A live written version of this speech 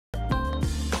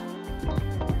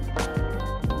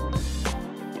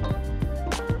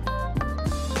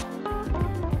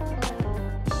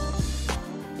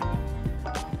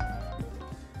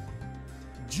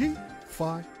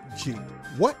Phi G.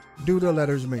 What do the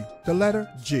letters mean? The letter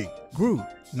G, groove,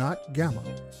 not gamma.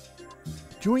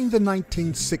 During the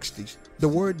 1960s, the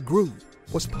word groove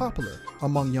was popular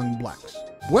among young blacks.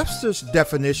 Webster's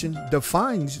definition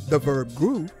defines the verb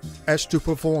groove as to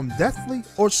perform deftly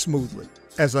or smoothly.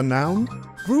 As a noun,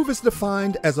 groove is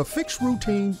defined as a fixed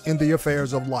routine in the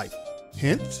affairs of life.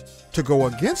 Hence, to go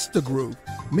against the groove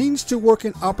means to work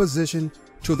in opposition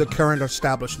to the current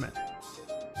establishment.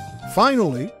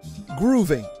 Finally,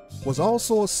 grooving was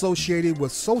also associated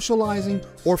with socializing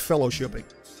or fellowshipping.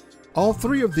 All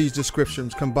three of these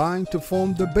descriptions combine to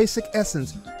form the basic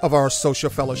essence of our social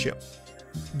fellowship.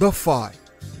 The Phi.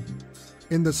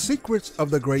 In The Secrets of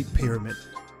the Great Pyramid,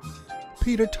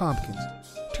 Peter Tompkins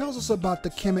tells us about the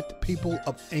Kemet people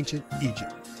of ancient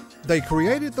Egypt. They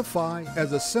created the Phi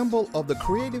as a symbol of the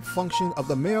creative function of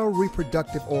the male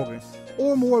reproductive organ,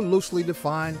 or more loosely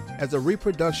defined as a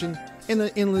reproduction in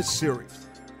an endless series.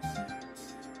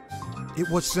 It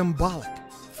was symbolic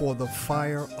for the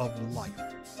fire of life.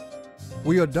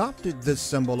 We adopted this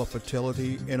symbol of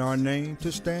fertility in our name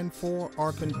to stand for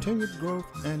our continued growth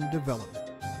and development.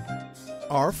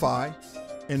 Our Phi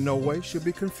in no way should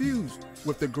be confused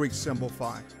with the Greek symbol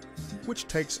Phi, which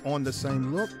takes on the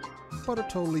same look but a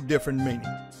totally different meaning.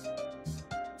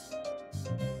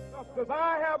 Just as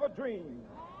I have a dream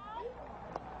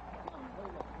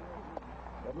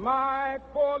that my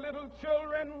 4 little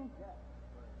children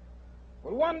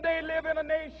will one day live in a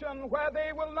nation where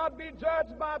they will not be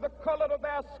judged by the color of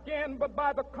their skin, but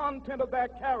by the content of their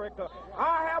character.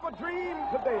 I have a dream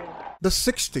today. The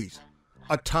 60s,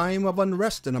 a time of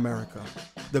unrest in America.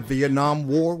 The Vietnam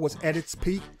War was at its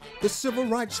peak. The Civil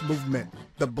Rights Movement,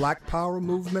 the Black Power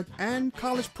movement, and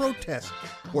college protests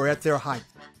were at their height.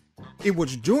 It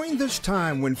was during this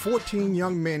time when 14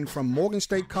 young men from Morgan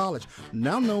State College,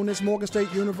 now known as Morgan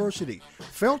State University,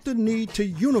 felt the need to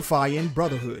unify in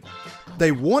brotherhood.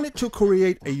 They wanted to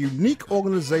create a unique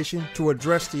organization to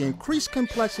address the increased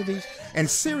complexities and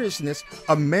seriousness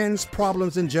of men's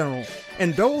problems in general,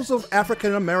 and those of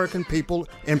African American people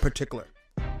in particular.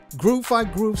 Groove Phi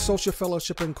Groove Social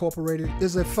Fellowship Incorporated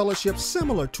is a fellowship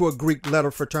similar to a Greek letter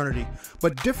fraternity,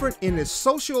 but different in its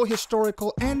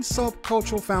socio-historical and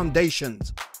subcultural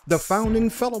foundations. The founding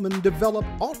fellowmen developed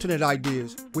alternate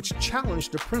ideas which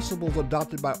challenged the principles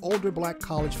adopted by older black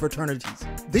college fraternities.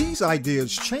 These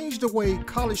ideas changed the way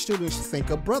college students think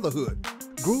of brotherhood.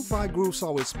 Groove Phi Groove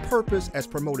saw its purpose as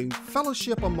promoting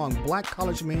fellowship among black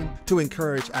college men to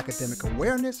encourage academic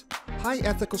awareness, high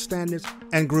ethical standards,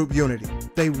 and group unity.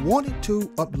 They wanted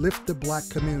to uplift the black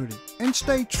community and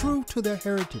stay true to their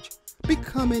heritage,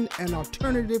 becoming an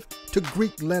alternative to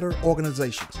Greek letter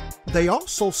organizations. They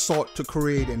also sought to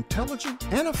create intelligent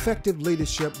and effective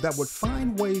leadership that would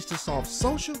find ways to solve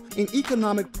social and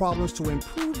economic problems to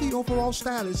improve the overall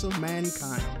status of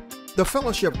mankind. The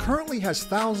fellowship currently has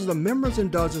thousands of members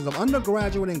and dozens of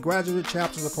undergraduate and graduate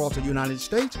chapters across the United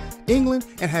States, England,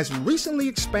 and has recently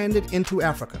expanded into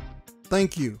Africa.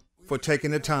 Thank you for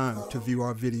taking the time to view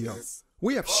our video.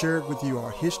 We have shared with you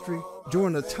our history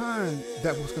during a time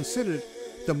that was considered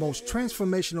the most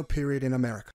transformational period in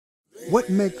America. What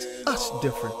makes us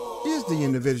different is the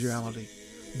individuality,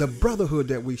 the brotherhood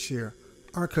that we share,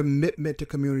 our commitment to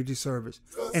community service,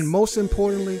 and most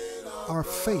importantly, our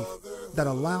faith that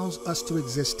allows us to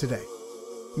exist today.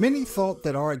 Many thought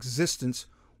that our existence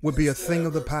would be a thing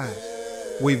of the past.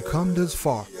 We've come this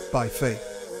far by faith.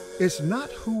 It's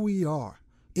not who we are,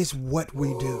 it's what we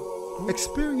do.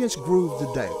 Experience Groove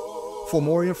today. For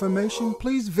more information,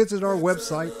 please visit our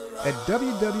website at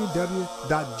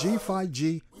www.gphig.org.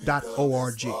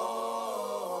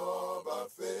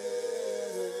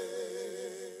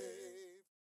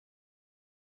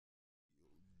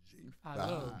 I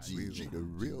love G, the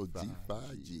real G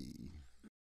PHI G.